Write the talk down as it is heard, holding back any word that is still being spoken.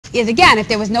is, again, if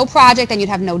there was no project, then you'd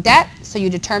have no debt, so you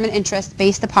determine interest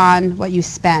based upon what you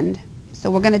spend. So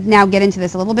we're going to now get into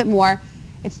this a little bit more.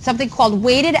 It's something called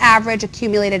weighted average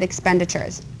accumulated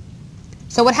expenditures.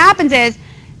 So what happens is,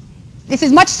 this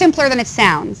is much simpler than it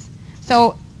sounds.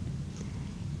 So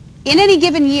in any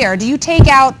given year, do you take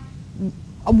out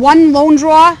one loan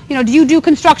draw? You know, do you do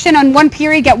construction on one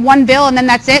period, get one bill, and then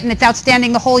that's it, and it's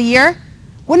outstanding the whole year?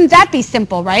 Wouldn't that be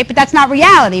simple, right? But that's not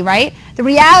reality, right? The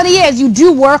reality is you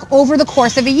do work over the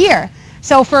course of a year.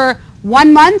 So for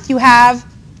 1 month, you have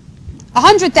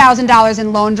 $100,000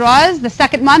 in loan draws. The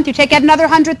second month, you take out another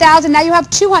 $100,000. Now you have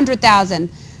 $200,000.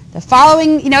 The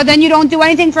following, you know, then you don't do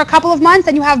anything for a couple of months,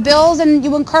 and you have bills, and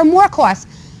you incur more costs.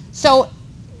 So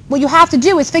what you have to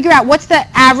do is figure out what's the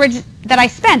average that I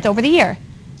spent over the year.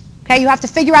 Okay, you have to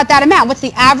figure out that amount. What's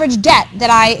the average debt that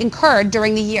I incurred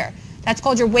during the year? That's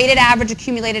called your weighted average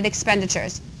accumulated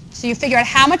expenditures. So you figure out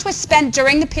how much was spent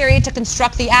during the period to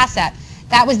construct the asset.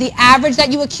 That was the average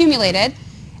that you accumulated.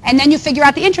 And then you figure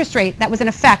out the interest rate that was in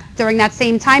effect during that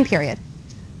same time period.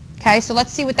 Okay, so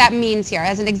let's see what that means here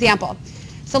as an example.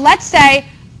 So let's say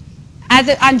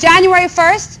on January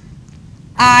 1st,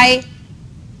 I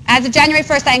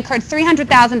incurred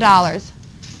 $300,000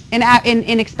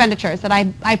 in expenditures that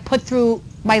I put through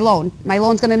my loan. My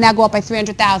loan's going to now go up by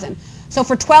 $300,000. So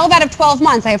for 12 out of 12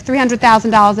 months, I have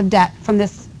 $300,000 of debt from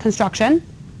this construction.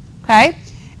 Okay,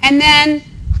 and then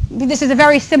this is a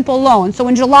very simple loan. So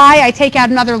in July, I take out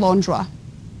another loan draw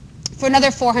for another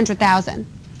 $400,000.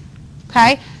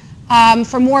 Okay,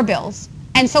 for more bills.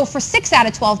 And so for 6 out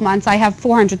of 12 months, I have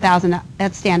 $400,000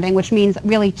 outstanding, which means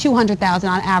really $200,000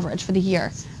 on average for the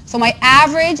year. So my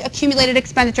average accumulated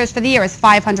expenditures for the year is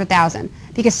 $500,000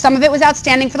 because some of it was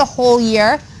outstanding for the whole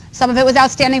year, some of it was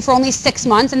outstanding for only 6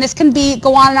 months, and this can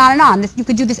go on and on and on. You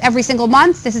could do this every single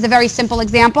month. This is a very simple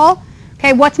example.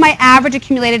 Okay, what's my average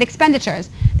accumulated expenditures?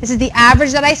 This is the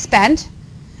average that I spent,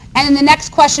 and then the next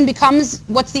question becomes,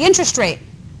 what's the interest rate?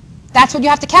 That's what you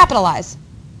have to capitalize.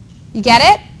 You get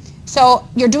it? So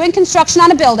you're doing construction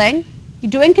on a building.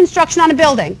 You're doing construction on a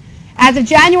building. As of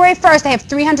January 1st, I have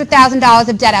 $300,000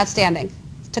 of debt outstanding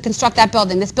to construct that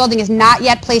building. This building is not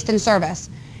yet placed in service.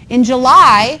 In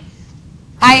July,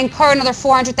 I incur another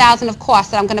 $400,000 of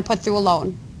costs that I'm going to put through a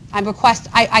loan. I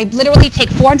literally take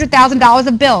 $400,000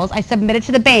 of bills. I submit it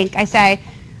to the bank. I say,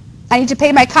 I need to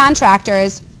pay my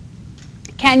contractors.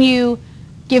 Can you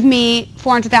give me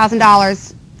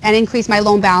 $400,000 and increase my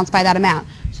loan balance by that amount?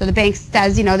 So the bank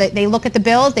says, you know, they look at the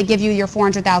bills. They give you your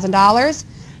 $400,000.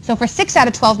 So for 6 out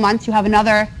of 12 months, you have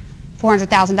another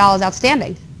 $400,000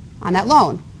 outstanding on that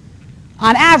loan.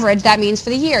 On average, that means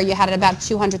for the year, you had about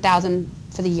 $200,000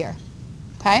 for the year.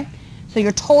 Okay? So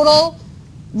your total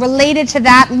related to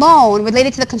that loan,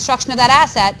 related to the construction of that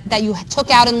asset that you took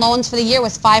out in loans for the year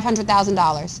was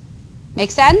 $500,000.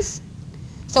 Make sense?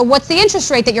 So what's the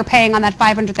interest rate that you're paying on that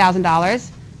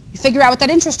 $500,000? You figure out what that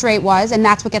interest rate was, and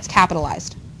that's what gets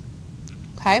capitalized.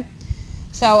 Okay?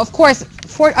 So, of course,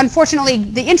 unfortunately,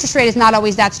 the interest rate is not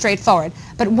always that straightforward.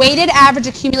 But weighted average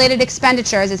accumulated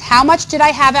expenditures is how much did I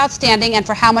have outstanding and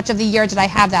for how much of the year did I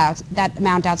have that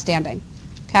amount outstanding.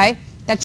 Okay?